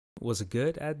was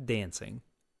good at dancing.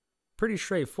 Pretty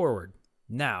straightforward.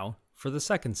 Now, for the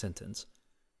second sentence.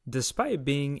 Despite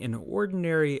being an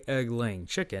ordinary egg-laying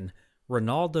chicken,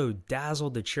 Ronaldo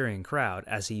dazzled the cheering crowd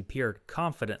as he peered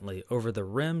confidently over the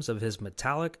rims of his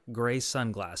metallic gray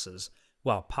sunglasses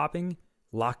while popping,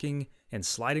 locking, and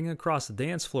sliding across the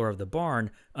dance floor of the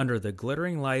barn under the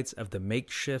glittering lights of the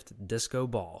makeshift disco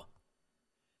ball.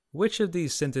 Which of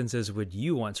these sentences would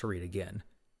you want to read again?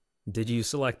 Did you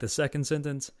select the second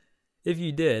sentence? If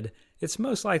you did, it's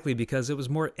most likely because it was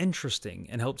more interesting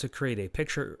and helped to create a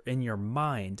picture in your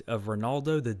mind of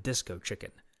Ronaldo the Disco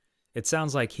Chicken. It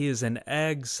sounds like he is an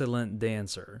excellent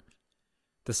dancer.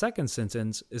 The second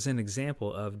sentence is an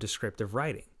example of descriptive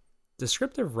writing.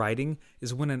 Descriptive writing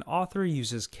is when an author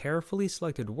uses carefully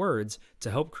selected words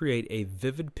to help create a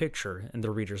vivid picture in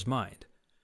the reader's mind.